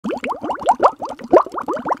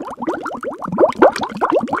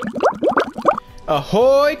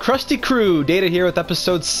Ahoy, Krusty Crew! Data here with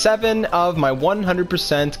episode 7 of my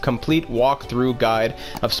 100% complete walkthrough guide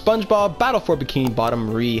of SpongeBob Battle for Bikini Bottom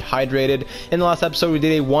Rehydrated. In the last episode, we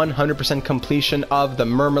did a 100% completion of the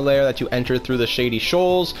Murmur Lair that you enter through the Shady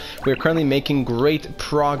Shoals. We are currently making great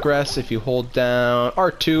progress. If you hold down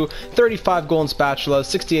R2, 35 golden spatulas,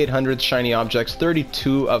 6,800 shiny objects,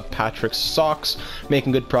 32 of Patrick's socks.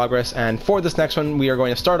 Making good progress. And for this next one, we are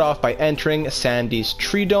going to start off by entering Sandy's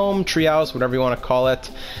tree dome, treehouse, whatever you want to call it.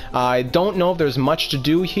 I don't know if there's much to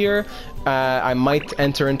do here. I might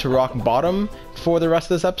enter into Rock Bottom for the rest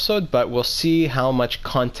of this episode, but we'll see how much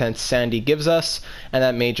content Sandy gives us, and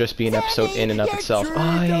that may just be an episode in and of itself.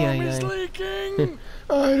 I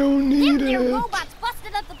don't need it. Your robots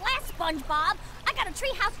busted up the glass, SpongeBob. I got a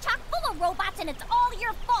treehouse chock full of robots, and it's all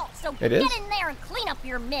your fault. So get in there and clean up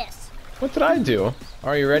your mess. What did I do?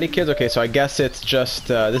 Are you ready, kids? Okay, so I guess it's just,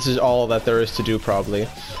 this is all that there is to do, probably,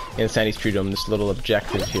 in Sandy's Tree Dome, this little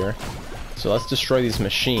objective here. So let's destroy these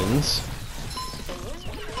machines.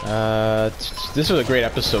 This was a great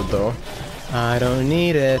episode, though. I don't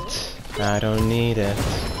need it. I don't need it.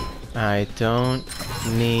 I don't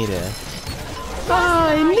need it.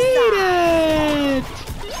 I need it!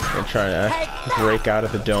 I'm trying to break out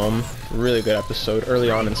of the dome. Really good episode,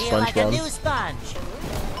 early on in SpongeBob.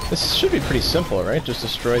 This should be pretty simple, right? Just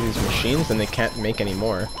destroy these machines and they can't make any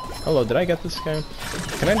more. Hello, did I get this guy?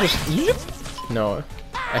 Can I just... Yep. No.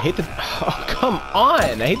 I hate the... Oh, come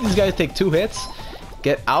on! I hate these guys take 2 hits.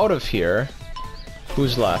 Get out of here.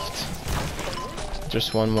 Who's left?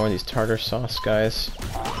 Just one more of these tartar sauce guys.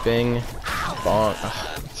 Bing. Bong.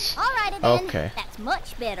 Alrighty then. Okay. That's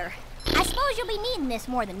much better. I suppose you'll be needing this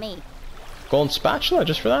more than me. Golden spatula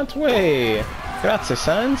just for that? Way. Grazie,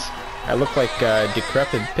 Sans. I look like a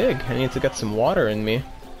decrepit pig. I need to get some water in me.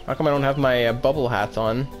 How come I don't have my bubble hat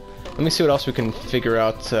on? Let me see what else we can figure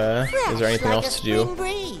out. Is there anything else to do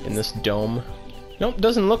in this dome? Nope,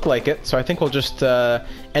 doesn't look like it. So I think we'll just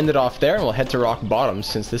end it off there and we'll head to Rock Bottom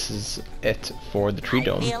since this is it for the tree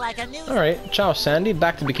dome. Alright, ciao Sandy.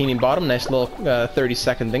 Back to Bikini Bottom. Nice little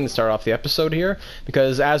 30-second thing to start off the episode here.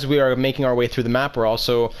 Because as we are making our way through the map, we're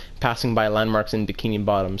also passing by landmarks in Bikini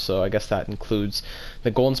Bottom. So I guess that includes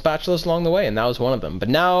the golden spatulas along the way, and that was one of them. But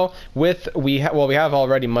now, we have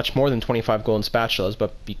already much more than 25 golden spatulas,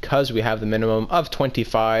 but because we have the minimum of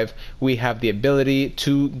 25, we have the ability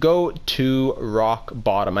to go to Rock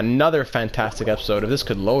Bottom. Another fantastic episode. If this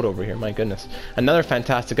could load over here, my goodness. Another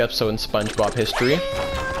fantastic episode in SpongeBob history.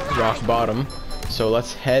 Rock Bottom. So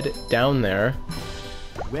let's head down there.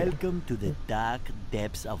 Welcome to the dark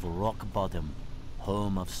depths of Rock Bottom,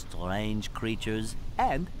 home of strange creatures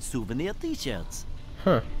and souvenir t-shirts.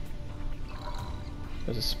 Huh.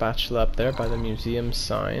 There's a spatula up there by the museum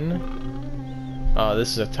sign. Oh, this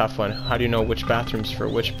is a tough one. How do you know which bathroom's for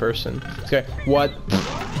which person? Okay, what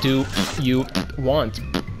do you want?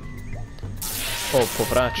 Oh,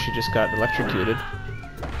 Povrach, just got electrocuted.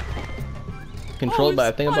 Controlled by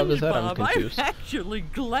a thing above his head? I'm confused. I'm actually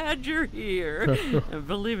glad you're here.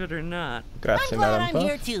 Believe it or not. Grazie, I'm glad I'm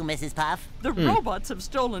here too, Mrs. Puff. The robots have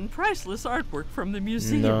stolen priceless artwork from the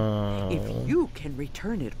museum. No. If you can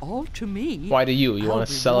return it all to me... Why do you? You want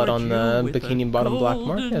to sell it on the Bikini Bottom black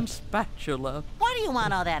market? Spatula. Why do you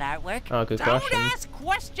want all that artwork? Oh, good Don't question. ask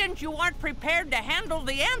questions you aren't prepared to handle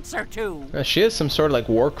the answer to. She is some sort of like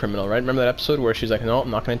war criminal, right? Remember that episode where she's like, no, I'm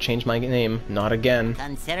not going to change my name. Not again.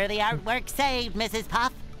 Consider the artwork saved, Mrs.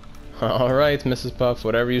 Puff. Alright, Mrs. Puff,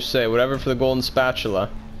 whatever you say. Whatever for the golden spatula.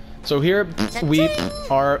 So here we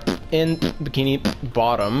are in Bikini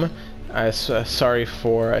Bottom. Sorry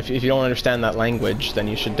for... If you don't understand that language, then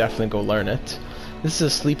you should definitely go learn it. This is a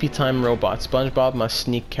sleepy time robot. SpongeBob must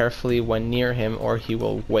sneak carefully when near him or he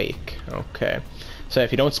will wake. Okay. So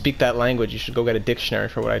if you don't speak that language, you should go get a dictionary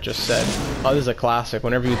for what I just said. Oh, this is a classic.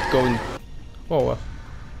 Whenever you go and... Whoa. Was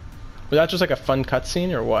that just like a fun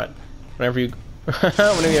cutscene or what? Whenever you...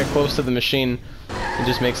 Whenever you get close to the machine, it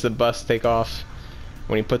just makes the bus take off.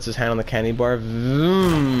 When he puts his hand on the candy bar,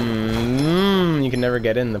 vroom, vroom, you can never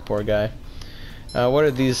get in, the poor guy. What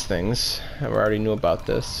are these things? I already knew about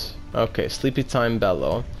this. Okay, Sleepy Time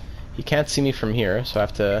Bellow. He can't see me from here, so I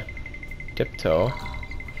have to tiptoe.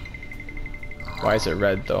 Why is it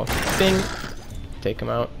red, though? Bing! Take him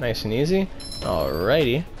out nice and easy.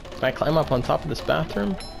 Alrighty. Can I climb up on top of this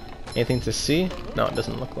bathroom? Anything to see? No, it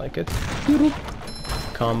doesn't look like it.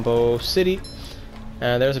 Combo City.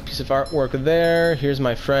 There's a piece of artwork there. Here's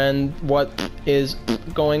my friend. What is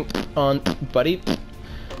going on, buddy?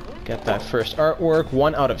 Get that first artwork.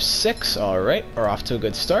 1 out of 6. Alright, we're off to a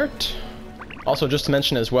good start. Also, just to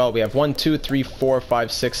mention as well, we have 1, 2, 3, 4,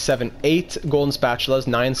 5, 6, 7, 8 golden spatulas,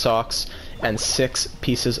 9 socks, and 6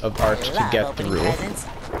 pieces of art to get through.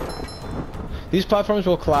 These platforms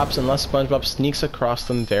will collapse unless SpongeBob sneaks across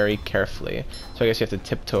them very carefully. So I guess you have to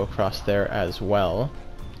tiptoe across there as well.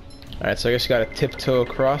 Alright, so I guess you gotta tiptoe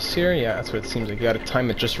across here. Yeah, that's what it seems like. You gotta time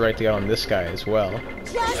it just right to get on this guy as well.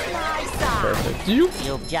 Perfect.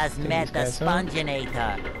 You've just met the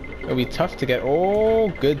Sponginator. It'll be tough to get. Oh,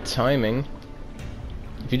 good timing.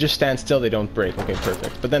 If you just stand still, they don't break. Okay,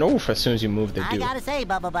 perfect. But then, oof, as soon as you move, they do. I gotta say,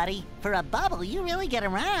 Bubble Buddy, for a bubble, you really get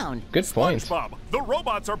around. Good point. SpongeBob, the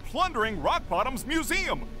robots are plundering Rock Bottom's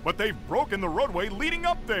museum, but they've broken the roadway leading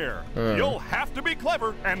up there. You'll have to be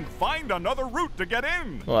clever and find another route to get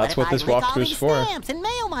in. Well, that's what this walkthrough's for. Stamps and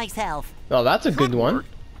mail myself. Oh, that's a good one.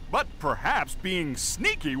 But perhaps being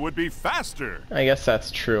sneaky would be faster. I guess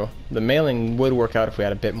that's true. The mailing would work out if we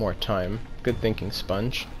had a bit more time. Good thinking,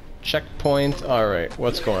 Sponge. Checkpoint. Alright,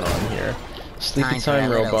 what's going on here? Sleepy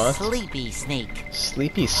time robot. Sleepy sneak.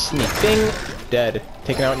 Sleepy sneak. Bing! Dead.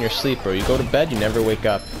 Taken out in your sleep, bro. You go to bed, you never wake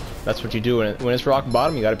up. That's what you do. When it's rock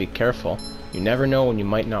bottom, you gotta be careful. You never know when you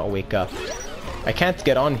might not wake up. I can't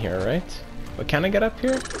get on here, right? But can I get up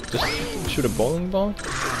here? Just shoot a bowling ball?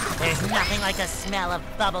 There's nothing like the smell of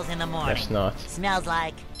bubbles in the morning. There's not. Smells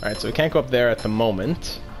like... Alright, so we can't go up there at the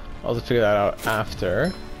moment. I'll have to figure that out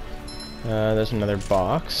after. There's another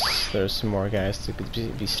box. There's some more guys to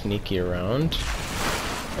be sneaky around.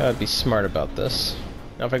 Gotta be smart about this.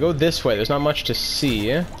 Now if I go this way, there's not much to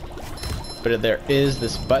see. But there is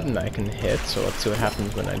this button I can hit, so let's see what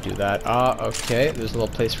happens when I do that. Ah, okay, there's a little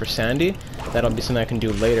place for Sandy. That'll be something I can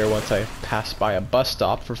do later once I pass by a bus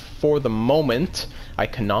stop. For the moment, I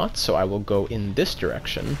cannot, so I will go in this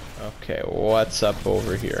direction. Okay, what's up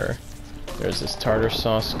over here? There's this tartar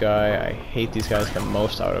sauce guy. I hate these guys the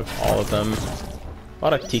most out of all of them. A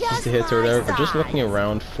lot of tikis to hit or whatever, but just looking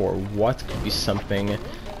around for what could be something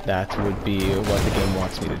that would be what the game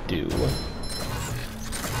wants me to do.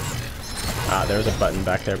 Ah, there's a button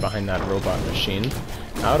back there behind that robot machine.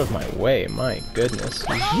 Out of my way, my goodness.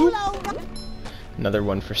 Another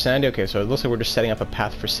one for Sandy. Okay, so it looks like we're just setting up a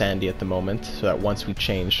path for Sandy at the moment, so that once we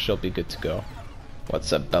change, she'll be good to go.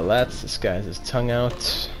 What's up, Bellettes? This guy has his tongue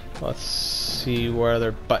out. Let's see, what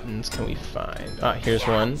other buttons can we find? Ah, here's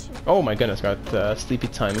one. Oh my goodness, got sleepy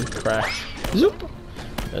time cracked. Zoop!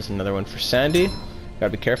 There's another one for Sandy.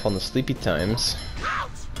 Gotta be careful in the sleepy times.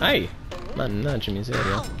 Hey! Man, Jimmy's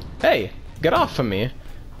area. Hey! Get off of me!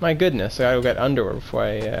 My goodness, I gotta go get underwear before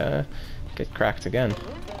I get cracked again.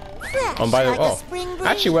 Oh, by the way,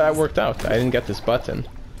 actually, well, that worked out. I didn't get this button.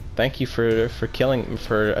 Thank you for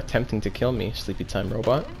attempting to kill me, sleepy time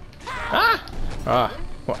robot. Ah! Ah!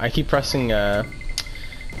 Well, I keep pressing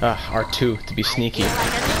R2 to be sneaky.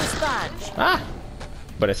 Ah!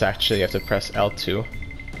 But it's actually, you have to press L2.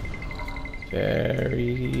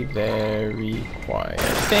 Very, very quiet.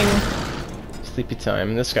 Bing! Sleepy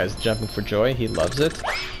time. This guy's jumping for joy. He loves it.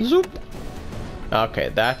 Zoop! Okay,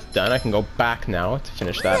 that's done. I can go back now to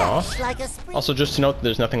finish that off. Also, just to note,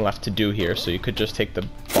 there's nothing left to do here, so you could just take the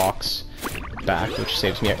box back, which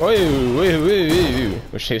saves me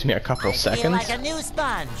which saves me a couple seconds. Like a new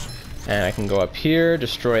sponge. And I can go up here,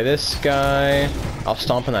 destroy this guy. I'll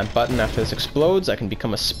stomp on that button after this explodes. I can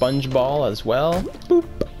become a sponge ball as well. Boop.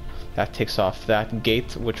 That takes off that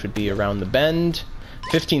gate, which would be around the bend.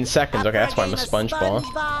 15 seconds. Okay, that's why I'm a sponge ball.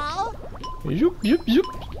 Zoop, zoop, zoop.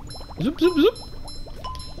 Zoop, zoop, zoop.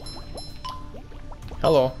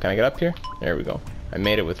 Hello, can I get up here? There we go. I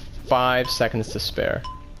made it with 5 seconds to spare.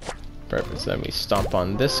 Perfect, so then we stomp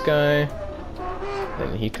on this guy.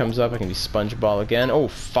 Then he comes up, I can be sponge ball again. Oh,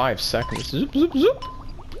 5 seconds. Zoop, zoop, zoop.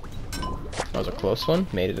 That was a close one.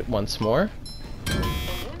 Made it once more.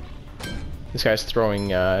 This guy's throwing,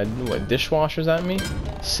 what, dishwashers at me?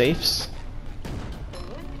 Safes?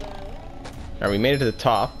 Alright, we made it to the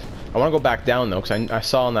top. I want to go back down though, because I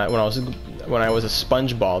saw on that when I was a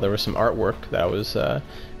sponge ball, there was some artwork that I was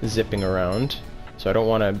zipping around. So I don't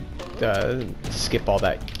want to skip all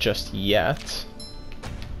that just yet.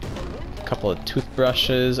 A couple of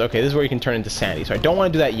toothbrushes. Okay, this is where you can turn into Sandy. So I don't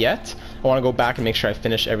want to do that yet. I want to go back and make sure I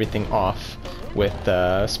finish everything off with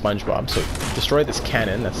SpongeBob. So destroy this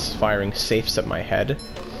cannon that's firing safes at my head.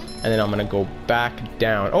 And then I'm going to go back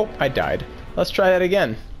down. Oh, I died. Let's try that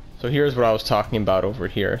again. So here's what I was talking about over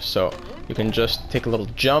here. So you can just take a little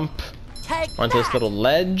jump onto this little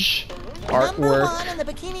ledge. Artwork. Number 1 in the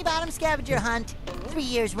Bikini Bottom scavenger hunt, 3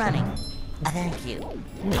 years running. Thank you.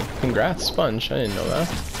 Congrats, Sponge. I didn't know that.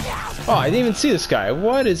 Oh, I didn't even see this guy.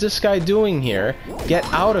 What is this guy doing here? Get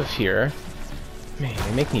out of here. Man,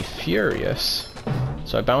 they make me furious.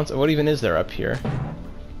 So I bounce. What even is there up here?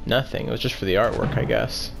 Nothing. It was just for the artwork, I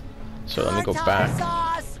guess. So let me go back.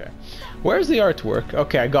 Okay. Where's the artwork?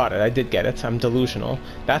 Okay, I got it. I did get it. I'm delusional.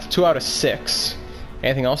 That's 2 out of 6.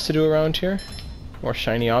 Anything else to do around here? More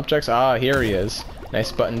shiny objects? Ah, here he is.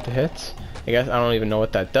 Nice button to hit. I guess I don't even know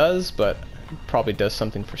what that does, but it probably does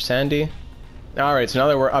something for Sandy. Alright, so now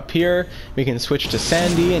that we're up here, we can switch to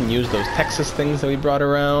Sandy and use those Texas things that we brought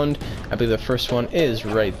around. I believe the first one is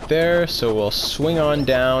right there, so we'll swing on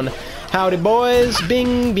down. Howdy boys!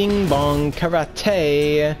 Bing, bing, bong,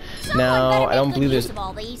 karate! Now, I don't believe there's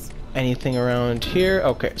anything around here.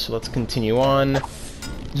 Okay, so let's continue on.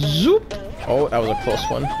 Zoop! Oh, that was a close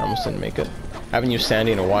one. I almost didn't make it. I haven't used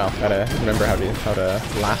Sandy in a while. Gotta remember how to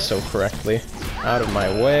lasso correctly. Out of my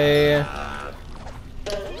way.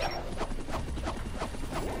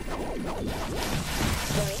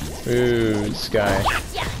 Ooh, this guy.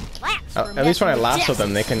 At least when I lasso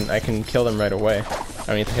them, I can kill them right away. I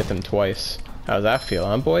don't need to hit them twice. How does that feel,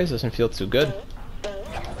 huh, boys? Doesn't feel too good.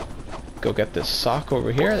 Go get this sock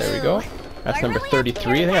over here. There we go. That's number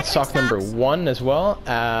 33. I think that's sock number 1 as well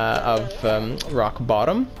of Rock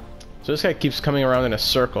Bottom. So this guy keeps coming around in a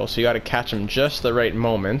circle, so you got to catch him just the right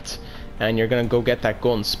moment, and you're gonna go get that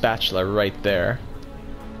golden spatula right there.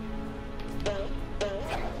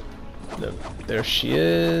 There she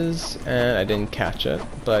is, and I didn't catch it,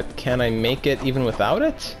 but can I make it even without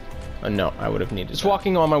it? No, I would have needed. Just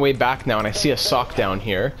walking on my way back now, and I see a sock down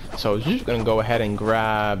here, so I'm just gonna go ahead and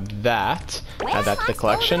grab that. Add that to the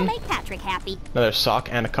collection. Another sock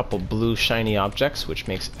and a couple blue shiny objects, which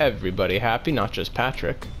makes everybody happy, not just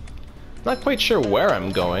Patrick. Not quite sure where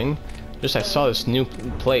I'm going. Just I saw this new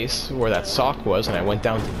place where that sock was, and I went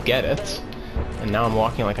down to get it. And now I'm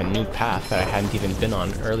walking like a new path that I hadn't even been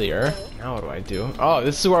on earlier. Now what do I do? Oh,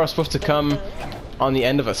 this is where I was supposed to come on the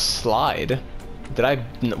end of a slide.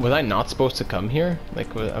 Was I not supposed to come here?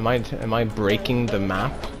 Like, am I breaking the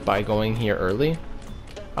map by going here early?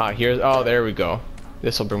 Ah, oh, there we go.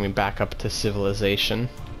 This will bring me back up to civilization.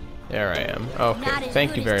 There I am. Okay,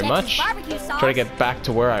 thank you very much. Try to get back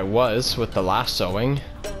to where I was with the lassoing.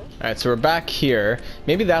 Alright, so we're back here.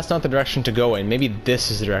 Maybe that's not the direction to go in. Maybe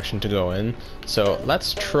this is the direction to go in. So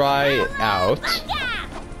let's try it out.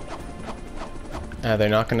 They're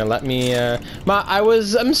not gonna let me,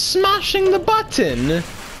 I'm smashing the button!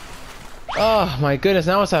 Oh my goodness,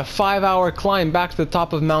 now it's a 5-hour climb back to the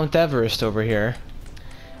top of Mount Everest over here.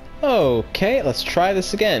 Okay, let's try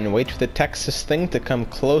this again. Wait for the Texas thing to come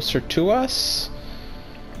closer to us.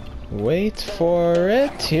 Wait for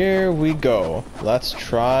it. Here we go. Let's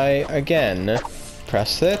try again.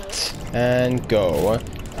 Press it and go.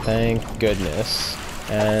 Thank goodness.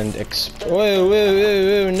 And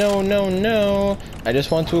whoa, no. I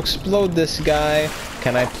just want to explode this guy.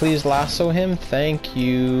 Can I please lasso him? Thank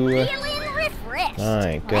you.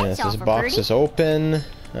 My goodness, this box is open.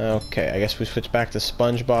 Okay, I guess we switch back to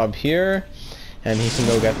SpongeBob here. And he can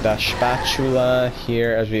go get that spatula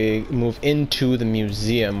here as we move into the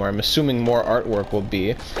museum, where I'm assuming more artwork will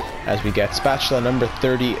be as we get spatula number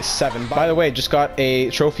 37. By the way, just got a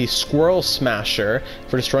trophy, Squirrel Smasher,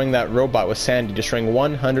 for destroying that robot with Sandy. Destroying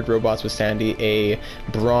 100 robots with Sandy, a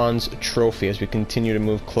bronze trophy as we continue to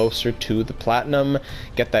move closer to the platinum.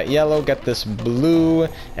 Get that yellow, get this blue,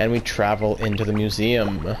 and we travel into the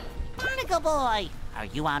museum. Barnacle Boy! Are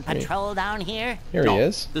you on patrol down here? Here he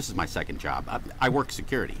is. This is my second job. I work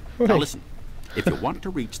security. Now listen, if you want to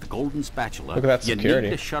reach the golden spatula, you need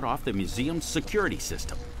to shut off the museum's security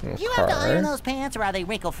system. Do you have to iron those pants, or are they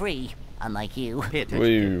wrinkle-free? Unlike you. Pay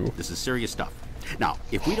attention. This is serious stuff. Now,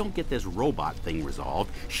 if we don't get this robot thing resolved,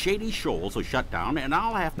 Shady Shoals will shut down, and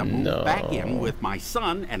I'll have to move back in with my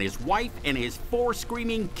son and his wife and his 4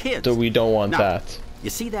 screaming kids. So we don't want that. You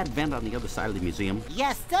see that vent on the other side of the museum?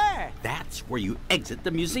 Yes, sir. That's where you exit the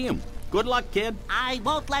museum. Good luck, kid. I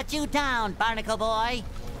won't let you down, Barnacle Boy.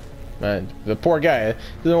 Man, the poor guy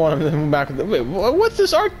doesn't want him to move back. Wait, what's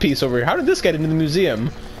this art piece over here? How did this get into the museum?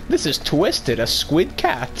 This is twisted. A squid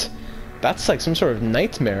cat. That's like some sort of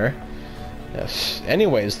nightmare. Yes.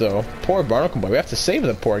 Anyways, though, poor Barnacle Boy. We have to save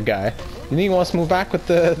the poor guy. You think he wants to move back with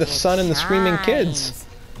the son and the screaming kids?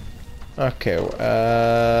 Okay,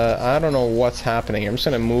 I don't know what's happening here. I'm just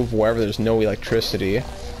gonna move wherever there's no electricity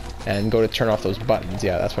and go to turn off those buttons.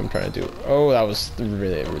 Yeah, that's what I'm trying to do. Oh, that was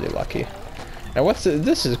really, really lucky. And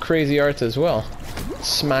this is crazy art as well.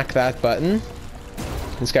 Smack that button.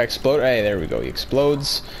 This guy exploded. Hey, there we go. He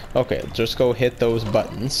explodes. Okay, just go hit those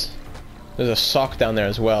buttons. There's a sock down there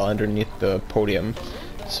as well underneath the podium.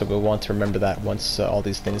 So we'll want to remember that once all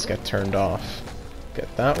these things get turned off.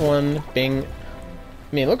 Get that one. Bing.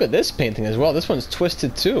 I mean, look at this painting as well. This one's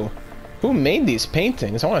twisted too. Who made these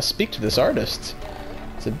paintings? I want to speak to this artist.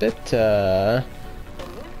 It's a bit,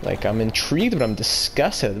 like, I'm intrigued, but I'm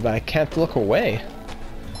disgusted, but I can't look away.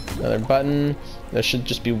 Another button. There should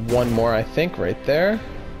just be one more, I think, right there.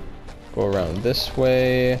 Go around this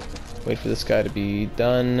way. Wait for this guy to be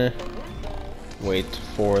done. Wait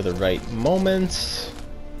for the right moment.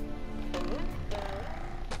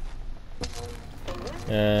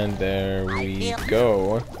 And there we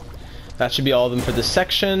go. That should be all of them for this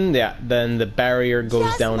section. Yeah, then the barrier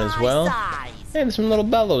goes down as well. And there's some little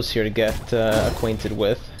bellows here to get acquainted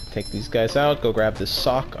with. Take these guys out. Go grab this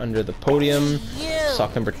sock under the podium.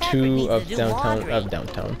 Sock number 2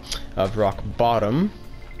 of Rock Bottom.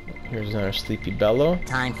 Here's another sleepy bellow.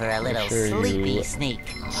 Time for a little sleepy sneak.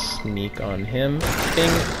 Sneak on him.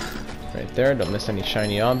 Bing. Right there. Don't miss any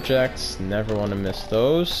shiny objects. Never want to miss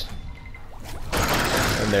those.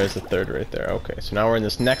 And there's the third right there. Okay, so now we're in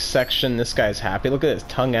this next section. This guy's happy. Look at his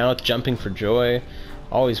tongue out, jumping for joy.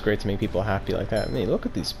 Always great to make people happy like that. I mean, look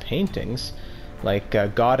at these paintings. Like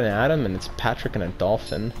God and Adam, and it's Patrick and a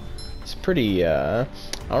dolphin. It's pretty, I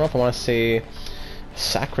don't know if I want to say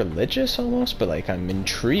sacrilegious almost, but like I'm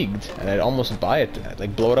intrigued, and I'd almost buy it. I'd,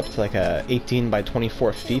 like, blow it up to like a 18 by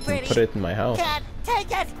 24 feet and put it in my house. Take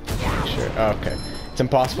it. Sure. Okay. It's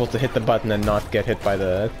impossible to hit the button and not get hit by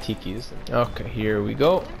the tikis. Okay, here we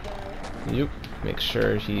go. Yep. Make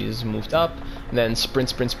sure he's moved up, and then sprint,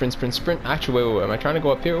 sprint, sprint, sprint, sprint. Actually, wait. Am I trying to go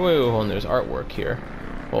up here? Wait, hold on. There's artwork here.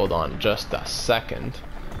 Hold on, just a second.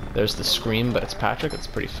 There's the scream, but it's Patrick. It's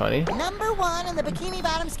pretty funny. Number 1 in the Bikini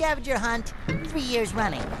Bottom scavenger hunt, 3 years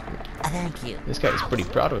running. Thank you. This guy's pretty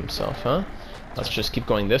proud of himself, huh? Let's just keep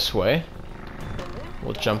going this way.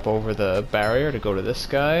 We'll jump over the barrier to go to this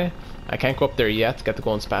guy. I can't go up there yet to get the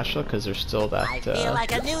golden spatula because there's still that. I feel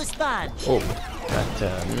like a new sponge. Oh,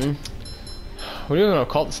 that. What are you gonna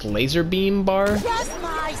call this? Laser beam bar? Just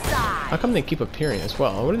my size. How come they keep appearing as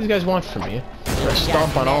well? What do these guys want from me? I'm gonna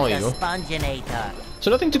stomp on all of you. So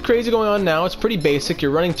nothing too crazy going on now. It's pretty basic.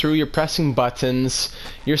 You're running through, you're pressing buttons,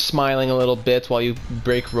 you're smiling a little bit while you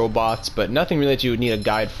break robots, but nothing really that you would need a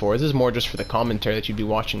guide for. This is more just for the commentary that you'd be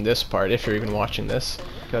watching this part, if you're even watching this.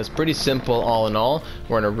 Because pretty simple all in all.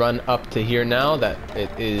 We're gonna run up to here now that it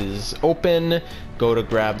is open. Go to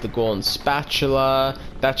grab the golden spatula.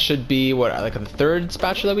 That should be what, like the third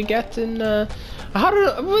spatula we get in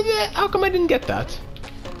how come I didn't get that?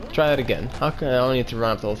 Try that again. How come I don't need to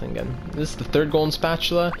run up the whole thing again? This is the third golden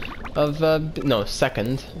spatula of no,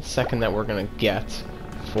 second that we're gonna get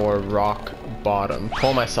for Rock Bottom.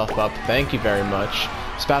 Pull myself up. Thank you very much.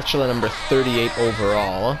 Spatula number 38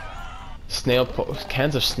 overall. Snail po,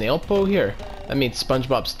 cans of snail po here. That made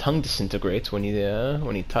SpongeBob's tongue disintegrate when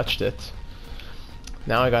he touched it.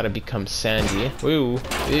 Now I gotta become Sandy. Woo,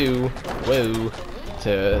 woo, woo,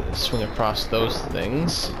 to swing across those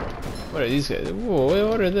things. What are these guys? Whoa,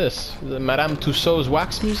 what are this? The Madame Tussauds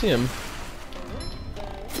Wax Museum.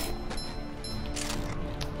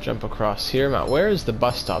 Jump across here. Now, where is the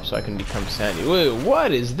bus stop so I can become Sandy? Whoa,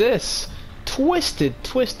 what is this?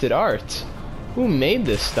 Twisted art. Who made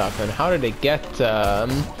this stuff and how did it get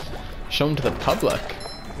shown to the public?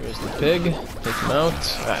 Here's the pig. Take him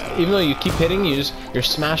out. Even though you keep hitting, you're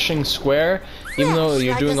smashing square. Even though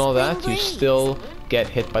you're doing all that, you still get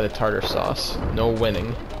hit by the tartar sauce. No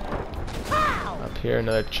winning. Up here,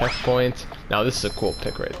 another checkpoint. Now this is a cool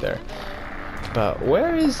pick right there. But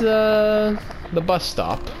where is the bus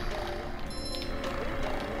stop?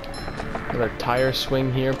 Another tire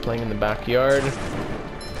swing here, playing in the backyard.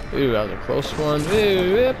 Ooh, that was a close one.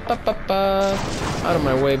 Ooh, out of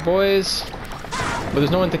my way, boys. But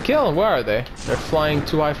there's no one to kill. Where are they? They're flying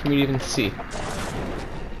too high for me to even see.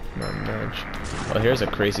 Come on, nudge. Well, here's a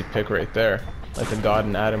crazy pick right there. Like the God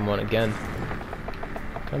and Adam one again.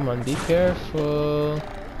 Come on, be careful.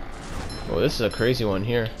 Oh, this is a crazy one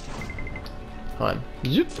here. Hold on.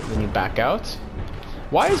 Zoop. Then you back out.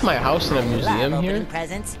 Why is my house in a museum here?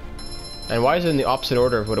 And why is it in the opposite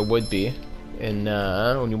order of what it would be in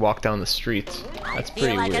when you walk down the street? That's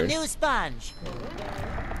pretty weird. A new sponge.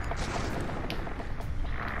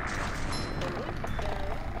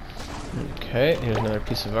 Okay, here's another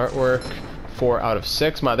piece of artwork. 4 out of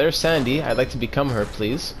 6. Ma, there's Sandy. I'd like to become her,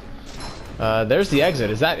 please. There's the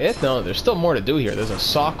exit. Is that it? No, there's still more to do here. There's a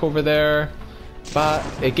sock over there. But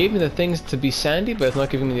it gave me the things to be Sandy, but it's not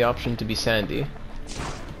giving me the option to be Sandy.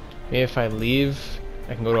 Maybe if I leave,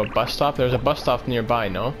 I can go to a bus stop. There's a bus stop nearby,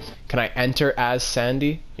 no? Can I enter as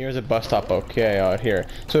Sandy? Here's a bus stop, okay, out here.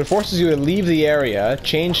 So it forces you to leave the area,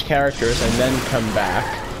 change characters, and then come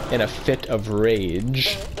back in a fit of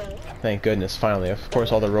rage. Thank goodness, finally. Of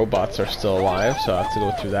course, all the robots are still alive, so I have to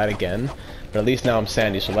go through that again. But at least now I'm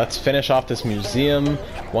Sandy, so let's finish off this museum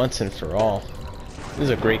once and for all. This is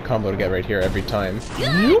a great combo to get right here every time.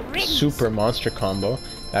 Super monster combo.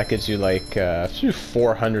 That gives you like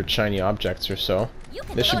 400 shiny objects or so.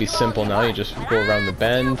 This should be simple now. You just go around the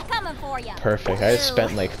bend. Perfect. I just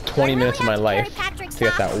spent like 20 minutes of my life to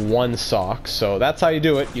get that one sock. So that's how you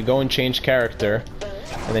do it. You go and change character,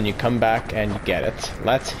 and then you come back and you get it.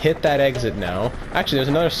 Let's hit that exit now. Actually, there's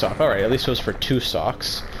another sock. Alright, at least it was for 2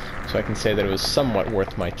 socks. So I can say that it was somewhat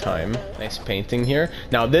worth my time. Nice painting here.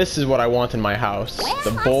 Now this is what I want in my house.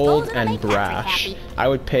 The bold and brash. I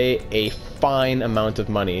would pay a fine amount of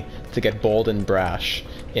money to get bold and brash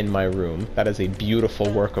in my room. That is a beautiful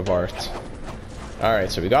work of art. Alright,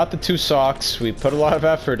 so we got the 2 socks. We put a lot of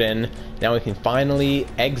effort in. Now we can finally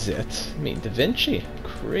exit. I mean, Da Vinci.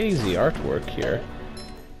 Crazy artwork here.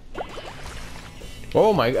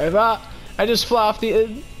 Oh my god. I just flew off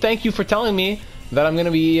the... thank you for telling me that I'm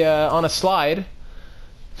gonna be on a slide.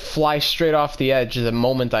 Fly straight off the edge the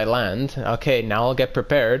moment I land. Okay, now I'll get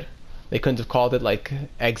prepared. They couldn't have called it like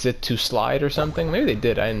exit to slide or something. Maybe they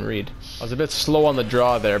did, I didn't read. I was a bit slow on the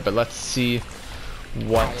draw there, but let's see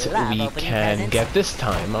what we can get this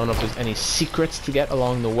time. I don't know if there's any secrets to get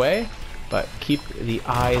along the way, but keep the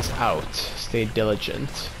eyes out. Stay diligent.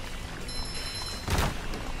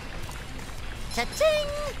 Cha-ching!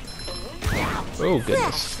 Oh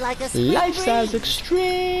goodness. Life's as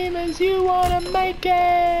extreme as you wanna make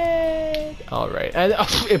it! Alright, and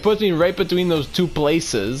it puts me right between those 2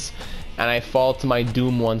 places, and I fall to my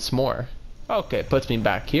doom once more. Okay, it puts me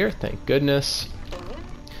back here, thank goodness.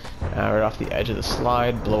 Right off the edge of the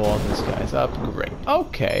slide, blow all these guys up, great.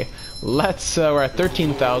 Okay, let's, we're at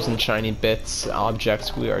 13,000 shiny bits,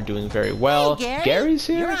 objects, we are doing very well. Hey, Gary, Gary's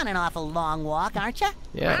here? You're on an awful long walk, aren't you?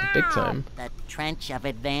 Yeah, big time. The trench of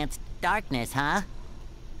advanced darkness, huh?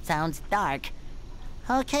 Sounds dark.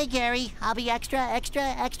 Okay, Gary, I'll be extra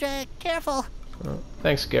careful. Oh,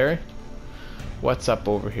 thanks, Gary. What's up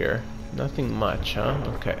over here? Nothing much, huh?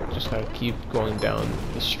 Okay, just gotta keep going down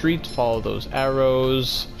the street, follow those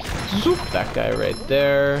arrows. Zoop, that guy right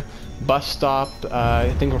there. Bus stop, I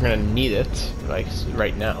think we're gonna need it, like,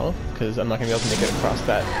 right now, because I'm not gonna be able to make it across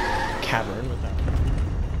that cavern with that.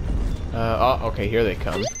 Oh, okay, here they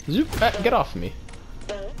come. Zoop, get off of me.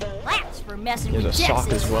 There's a sock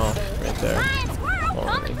as well, right there.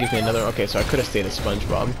 Oh, it gives me another. Okay, so I could have stayed at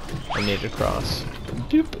SpongeBob and made it across.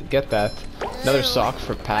 Doop, get that. Another sock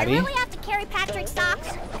for Patty. I really have to carry Patrick's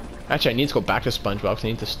socks? Actually, I need to go back to SpongeBob because I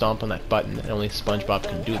need to stomp on that button, and only SpongeBob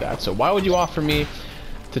can do that. So why would you offer me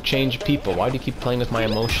to change people? Why do you keep playing with my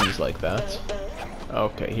emotions like that?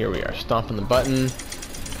 Okay, here we are. Stomp on the button,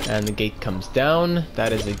 and the gate comes down.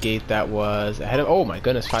 That is a gate that was ahead of. Oh my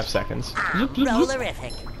goodness, 5 seconds. Zoop, zoop, zoop.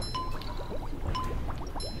 Rollerific.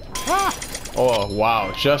 Oh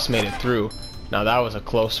wow, just made it through. Now that was a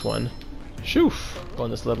close one. Shoof. Go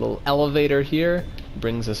on this little elevator here.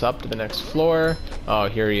 Brings us up to the next floor. Oh,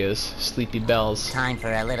 here he is. Sleepy Bells. Time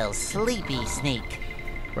for a little sleepy sneak.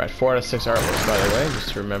 We're at 4 out of 6 artworks, by the way, just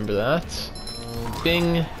to remember that.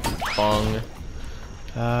 Bing. Bong.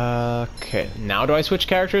 Okay, now do I switch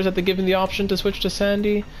characters at the given the option to switch to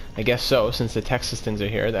Sandy? I guess so, since the Texas things are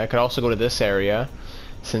here. I could also go to this area,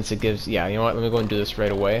 since it gives... Yeah, you know what, let me go and do this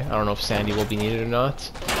right away. I don't know if Sandy will be needed or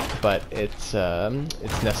not, but it's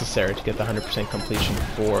necessary to get the 100% completion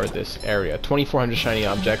for this area. 2,400 shiny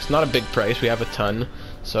objects, not a big price, we have a ton,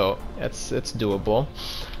 so it's doable.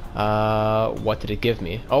 What did it give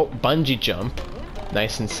me? Oh, bungee jump.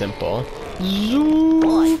 Nice and simple.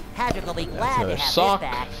 Boy, Patrick will be glad That's another to have sock. this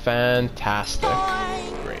back. Fantastic.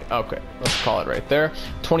 Great. Okay, let's call it right there.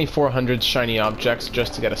 2,400 shiny objects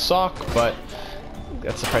just to get a sock, but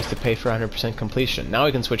that's the price to pay for 100% completion. Now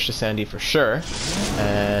we can switch to Sandy for sure,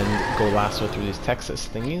 and go lasso through these Texas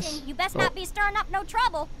thingies. You best not be stirring up no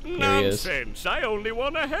trouble. Nonsense! I only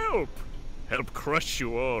want to help. Help crush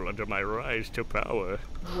you all under my rise to power.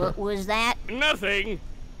 What was that? Nothing.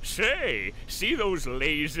 Say, see those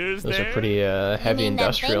lasers there? Those are pretty heavy you mean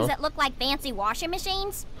industrial. Them things that look like fancy washing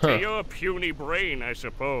machines? To your puny brain, I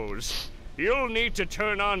suppose. You'll need to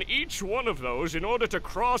turn on each one of those in order to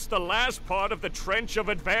cross the last part of the trench of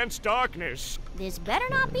advanced darkness. This better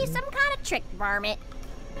not be some kind of trick, varmint.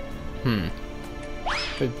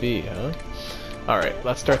 Could be, huh? Alright,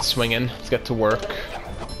 let's start swinging. Let's get to work.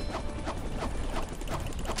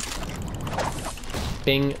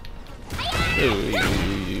 Bing.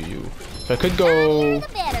 So I could go...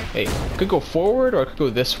 Hey, I could go forward or I could go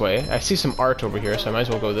this way. I see some art over here, so I might as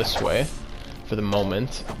well go this way for the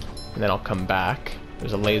moment. And then I'll come back.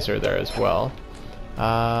 There's a laser there as well.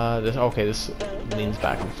 Okay, this leans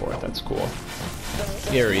back and forth. That's cool.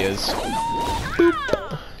 Here he is.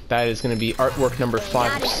 Boop. That is going to be artwork number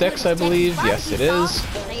 5 of 6, I believe. Yes, it is.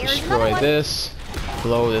 Destroy this.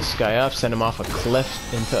 blow this guy up, send him off a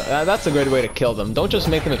cliff into... that's a great way to kill them. Don't just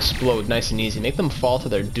make them explode nice and easy. Make them fall to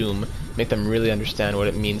their doom. Make them really understand what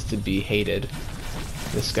it means to be hated.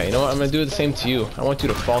 This guy, you know what? I'm going to do the same to you. I want you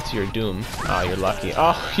to fall to your doom. Ah, you're lucky.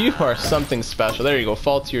 Oh, you are something special. There you go.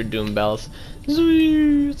 Fall to your doom, Bells.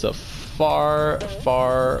 It's a far,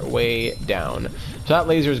 far way down. So that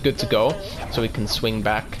laser is good to go. So we can swing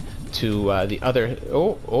back to the other...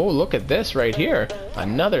 Oh, look at this right here.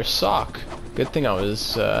 Another sock. Good thing I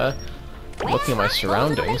was looking at my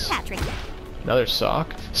surroundings. Another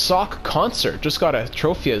sock. Sock concert. Just got a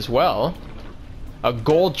trophy as well. A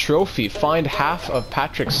gold trophy. Find half of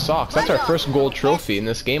Patrick's socks. That's our first gold trophy in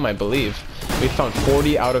this game, I believe. We found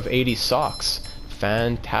 40 out of 80 socks.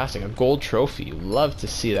 Fantastic. A gold trophy. You love to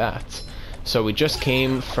see that. So we just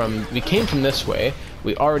came from... We came from this way.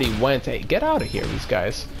 We already went... Hey, get out of here, these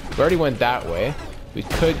guys. We already went that way. We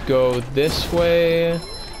could go this way.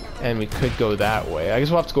 And we could go that way. I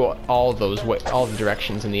guess we'll have to go all those way, all the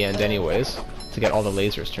directions in the end anyways, to get all the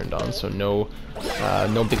lasers turned on. So no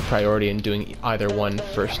big priority in doing either one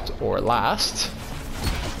first or last.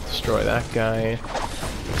 Destroy that guy.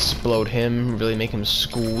 Explode him. Really make him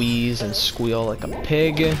squeeze and squeal like a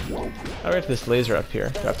pig. How do I get this laser up here?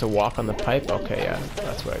 Do I have to walk on the pipe? Okay, yeah,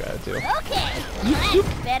 that's what I gotta do. Okay,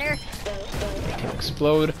 that's better. Make him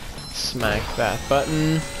explode. Smack that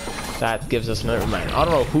button. That gives us another man. I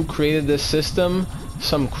don't know who created this system.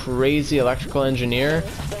 Some crazy electrical engineer.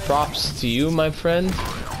 Props to you, my friend.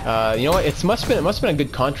 You know what? It must have been a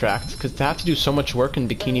good contract, because to have to do so much work in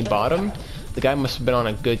Bikini Bottom, the guy must have been on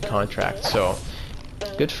a good contract. So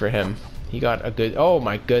good for him. He got a good... Oh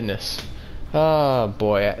my goodness. Oh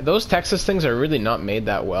boy, those Texas things are really not made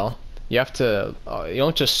that well. You have to... you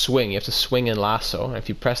don't just swing. You have to swing and lasso. And if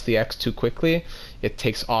you press the X too quickly, it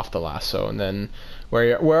takes off the lasso, and then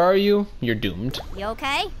where are you? You're doomed. You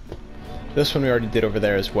okay? This one we already did over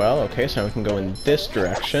there as well. Okay, so now we can go in this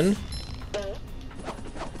direction.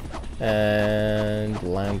 And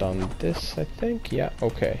land on this, I think. Yeah,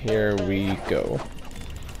 okay, here we go.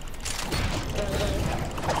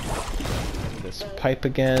 This pipe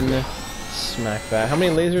again. Smack that. How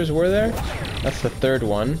many lasers were there? That's the third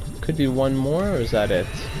one. Could be one more, or is that it?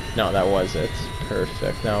 No, that was it.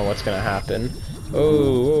 Perfect. Now what's gonna happen?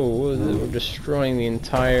 Oh, we're destroying the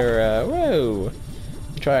entire, whoa!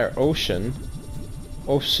 Entire ocean.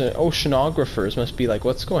 Oceanographers must be like,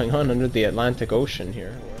 what's going on under the Atlantic Ocean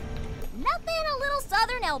here? Nothing a little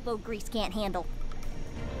southern elbow grease can't handle.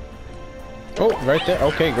 Oh, right there.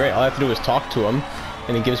 Okay, great. All I have to do is talk to him,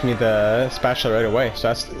 and he gives me the spatula right away. So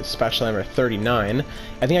that's spatula number 39.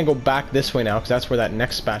 I think I go back this way now, because that's where that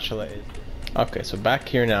next spatula is. Okay, so back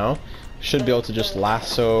here now. Should be able to just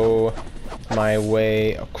lasso my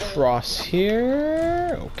way across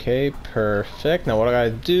here. Okay, perfect. Now what I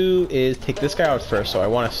gotta do is take this guy out first. So I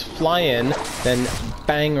want to fly in, then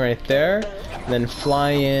bang right there, and then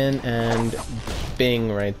fly in and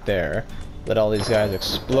bing right there. Let all these guys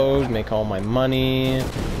explode, make all my money.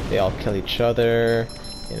 They all kill each other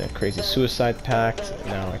in a crazy suicide pact.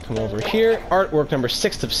 Now I come over here, artwork number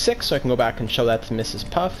 6 of 6, so I can go back and show that to Mrs.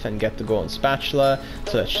 Puff and get the golden spatula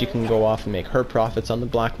so that she can go off and make her profits on the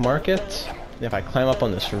black market. And if I climb up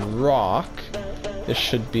on this rock, this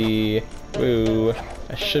should be... Woo!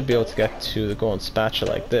 I should be able to get to the golden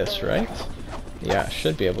spatula like this, right? Yeah, I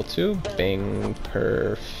should be able to. Bing,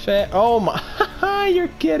 perfect. Oh my, you're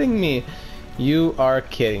kidding me. You are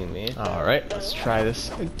kidding me. Alright, let's try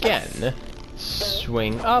this again.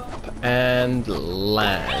 Swing up and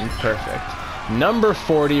land. Perfect. Number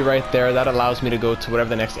 40 right there. That allows me to go to whatever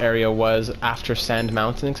the next area was after Sand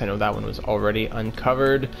Mountain, because I know that one was already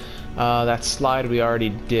uncovered. That slide we already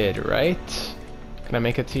did, right? Can I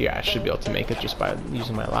make it to here? I should be able to make it just by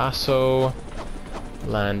using my lasso.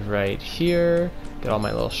 Land right here. Get all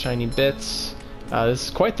my little shiny bits. This is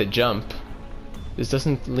quite the jump. This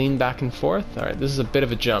doesn't lean back and forth. Alright, this is a bit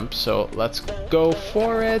of a jump, so let's go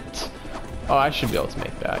for it. Oh, I should be able to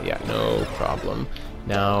make that. Yeah, no problem.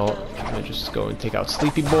 Now, I'm gonna just go and take out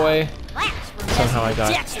Sleepy Boy. Somehow I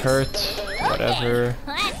got hurt. Whatever.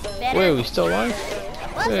 Wait, we still alive?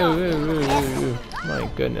 Wait. My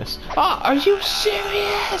goodness. Oh, are you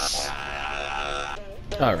serious?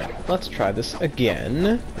 Alright, let's try this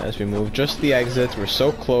again. As we move just the exits, we're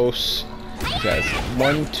so close. You guys,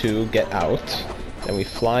 1, 2, get out. Then we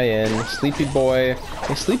fly in. Sleepy Boy.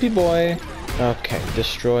 Hey, Sleepy Boy. Okay,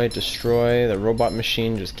 destroy. The robot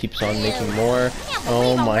machine just keeps on making more.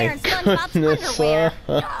 Oh my goodness.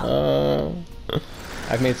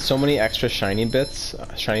 I've made so many extra shiny bits,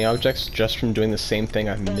 shiny objects, just from doing the same thing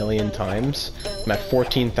a million times. I'm at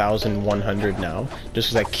 14,100 now, just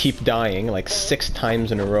because I keep dying like 6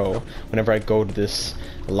 times in a row whenever I go to this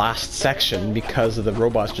last section, because of the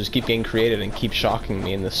robots just keep getting created and keep shocking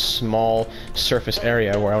me in this small surface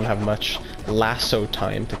area where I don't have much lasso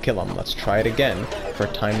time to kill them. Let's try it again for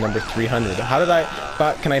time number 300. How did I...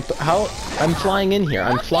 can I... How... I'm flying in here.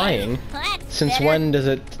 I'm flying. Since when does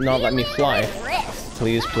it not let me fly?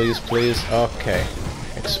 Please, please, please. Okay.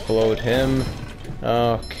 Explode him.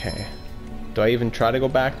 Okay. Do I even try to go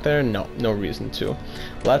back there? No. No reason to.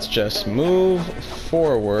 Let's just move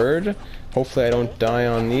forward. Hopefully I don't die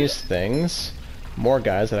on these things. More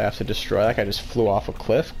guys that I have to destroy. That guy just flew off a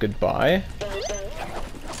cliff. Goodbye.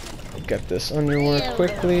 Get this underwear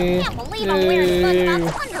quickly.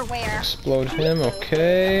 Explode him.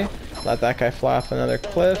 Okay. Let that guy fly off another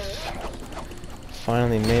cliff.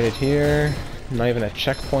 Finally made it here. Not even a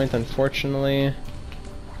checkpoint, unfortunately.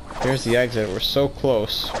 Here's the exit. We're so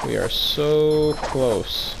close. We are so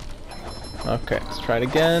close. Okay, let's try it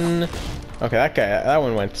again. Okay, that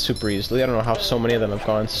one went super easily. I don't know how so many of them have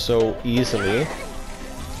gone so easily.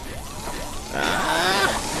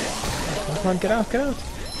 Ah! Come on, get out, get out.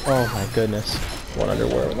 Oh my goodness. One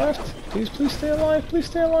underwear left. Please, please stay alive. Please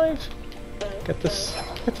stay alive. Get the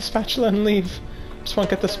spatula and leave. Just want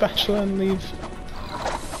to get the spatula and leave.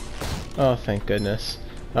 Oh, thank goodness.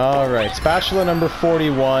 Alright, spatula number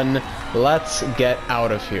 41. Let's get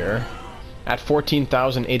out of here. At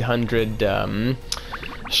 14,800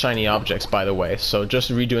 shiny objects, by the way. So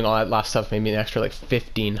just redoing all that last stuff made me an extra like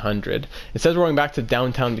 1,500. It says we're going back to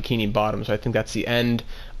downtown Bikini Bottom, so I think that's the end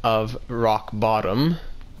of Rock Bottom.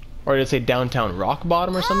 Or did it say downtown Rock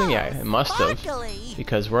Bottom or something? Yeah, it must have.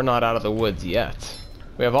 Because we're not out of the woods yet.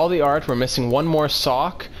 We have all the art. We're missing one more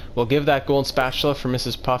sock. We'll give that gold spatula for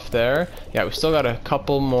Mrs. Puff there. Yeah, we still got a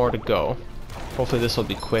couple more to go. Hopefully this will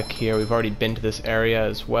be quick here. We've already been to this area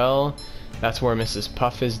as well. That's where Mrs.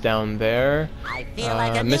 Puff is down there. I feel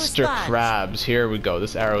like a Mr. Krabs. Here we go.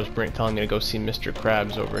 This arrow's telling me to go see Mr.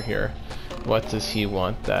 Krabs over here. What does he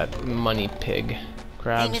want? That money pig.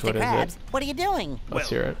 Krabs, hey, Mr. what Krabs, is it? what are you doing? Let's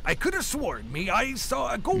hear it. I could have sworn I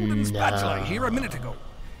saw a golden spatula here a minute ago.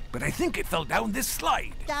 But I think it fell down this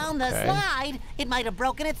slide. Down the slide? It might have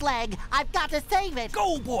broken its leg. I've got to save it.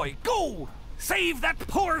 Go, boy, go! Save that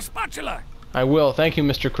poor spatula! I will. Thank you,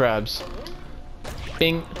 Mr. Krabs.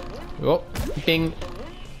 Bing. Oh, bing.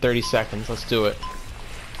 30 seconds. Let's do it.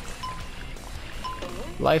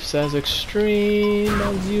 Life's as extreme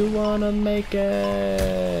as you wanna make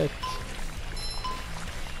it.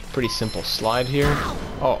 Pretty simple slide here.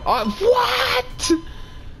 Oh, what?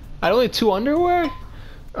 I had only 2 underwear?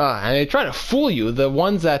 And they try to fool you. The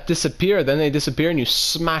ones that disappear, then they disappear and you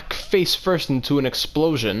smack face first into an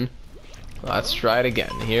explosion. Let's try it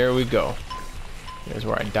again. Here we go. Here's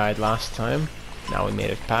where I died last time. Now we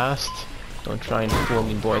made it past. Don't try and fool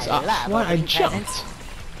me, boys. Ah, what? I jumped.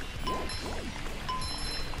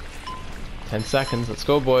 10 seconds. Let's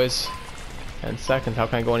go, boys. 10 seconds. How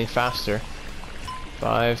can I go any faster?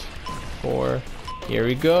 5, 4... Here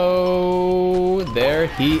we go. There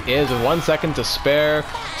he is with 1 second to spare.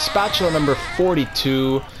 Spatula number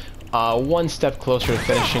 42. 1 step closer to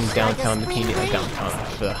finishing downtown Bikini. Downtown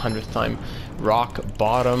for the 100th time. Rock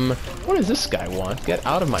Bottom. What does this guy want? Get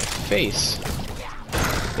out of my face.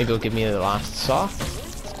 Maybe he'll give me the last sock.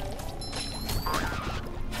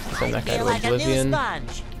 Send that guy to oblivion. No, I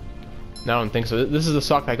don't think so. This is the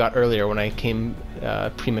sock I got earlier when I came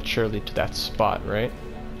prematurely to that spot, right?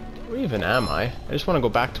 Where even am I? I just want to go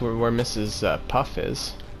back to where Mrs. Puff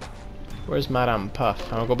is. Where's Madame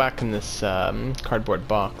Puff? I'll go back in this cardboard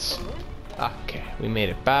box. Okay, we made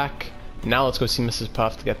it back. Now let's go see Mrs.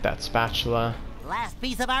 Puff to get that spatula. Last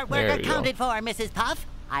piece of artwork accounted for, Mrs. Puff.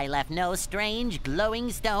 I left no strange glowing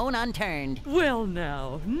stone unturned. Well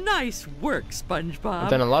now, nice work, SpongeBob. I've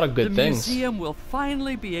done a lot of good things. The museum will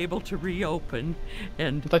finally be able to reopen,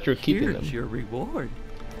 and I thought you were keeping them. Here's your reward.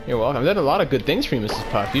 You're welcome. I've done a lot of good things for you, Mrs.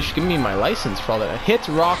 Puff. You should give me my license for all that. Hit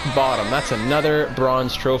Rock Bottom. That's another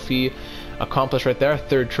bronze trophy accomplished right there.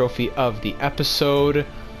 3rd trophy of the episode.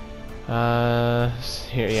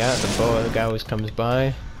 Here, yeah, the boa. The guy always comes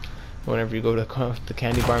by whenever you go to the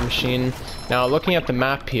candy bar machine. Now, looking at the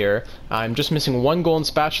map here, I'm just missing 1 golden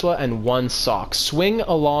spatula and 1 sock. Swing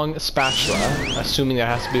along spatula, assuming that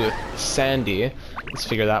has to be with Sandy. Let's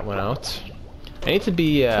figure that one out. I need to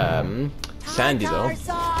be Sandy though.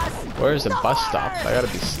 Where's the bus stop? I gotta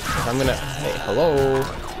be. If I'm gonna. Hey, hello.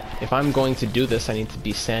 If I'm going to do this, I need to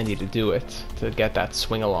be Sandy to do it. To get that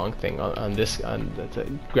swing along thing on this.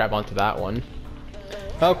 To grab onto that one.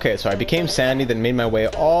 Okay, so I became Sandy, then made my way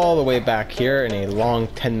all the way back here in a long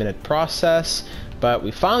 10-minute process, but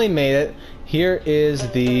we finally made it. Here is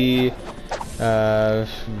the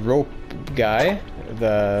rope guy,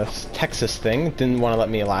 the Texas thing. Didn't want to let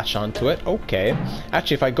me latch onto it. Okay.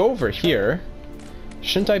 Actually, if I go over here,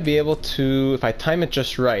 shouldn't I be able to, if I time it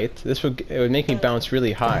just right, it would make me bounce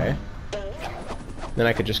really high. Then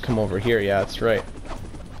I could just come over here. Yeah, that's right.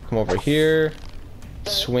 Come over here,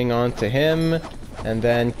 swing onto him, and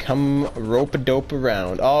then come rope-a-dope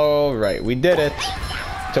around. Alright, we did it.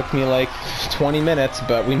 Took me like 20 minutes,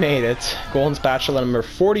 but we made it. Golden spatula number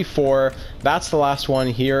 44. That's the last one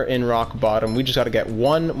here in Rock Bottom. We just got to get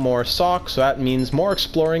one more sock, so that means more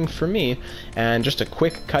exploring for me. And just a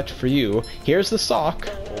quick cut for you. Here's the sock.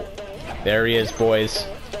 There he is, boys.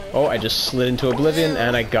 Oh, I just slid into oblivion,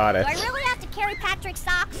 and I got it. Do I really have to carry Patrick's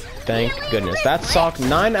socks? Thank goodness. That's sock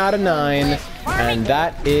 9 out of 9, and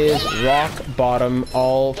that is Rock Bottom.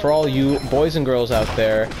 For all you boys and girls out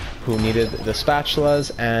there who needed the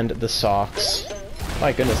spatulas and the socks.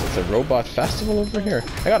 My goodness, it's a robot festival over here.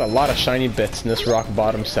 I got a lot of shiny bits in this Rock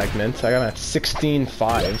Bottom segment. I got at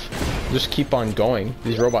 16.5. Just keep on going.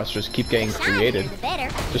 These robots just keep getting created.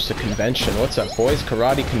 Just a convention. What's up, boys?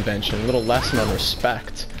 Karate convention. A little lesson on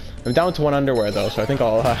respect. I'm down to one underwear though, so I think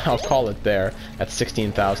I'll call it there at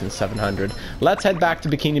 16,700. Let's head back to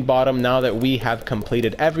Bikini Bottom now that we have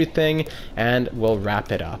completed everything, and we'll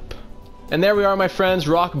wrap it up. And there we are, my friends.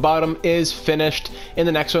 Rock Bottom is finished. In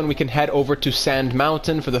the next one, we can head over to Sand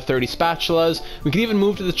Mountain for the 30 spatulas. We can even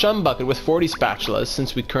move to the Chum Bucket with 40 spatulas,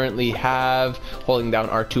 since we currently have, holding down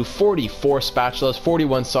R2, 44 spatulas,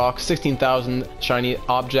 41 socks, 16,000 shiny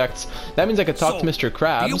objects. That means I could talk to Mr.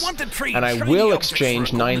 Krabs, and I will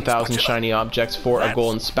exchange 9,000 shiny objects for a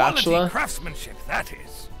golden spatula. Craftsmanship, that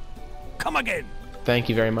is. Come again. Thank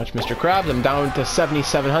you very much, Mr. Krabs. I'm down to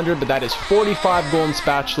 7,700, but that is 45 golden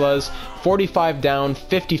spatulas, 45 down,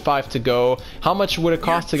 55 to go. How much would it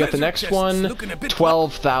cost to get the next one?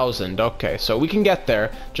 12,000. Okay, so we can get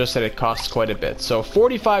there, just that it costs quite a bit. So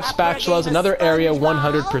 45 spatulas, another area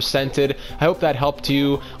 100%ed. I hope that helped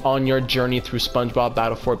you on your journey through SpongeBob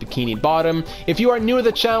Battle for Bikini Bottom. If you are new to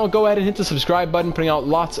the channel, go ahead and hit the subscribe button, putting out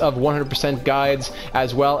lots of 100% guides,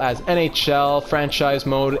 as well as NHL, franchise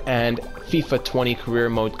mode, and FIFA 20 career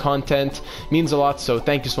mode content. Means a lot, so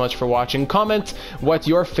thank you so much for watching. Comment what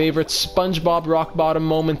your favorite SpongeBob Rock Bottom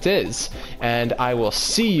moment is, and I will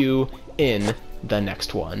see you in the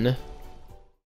next one.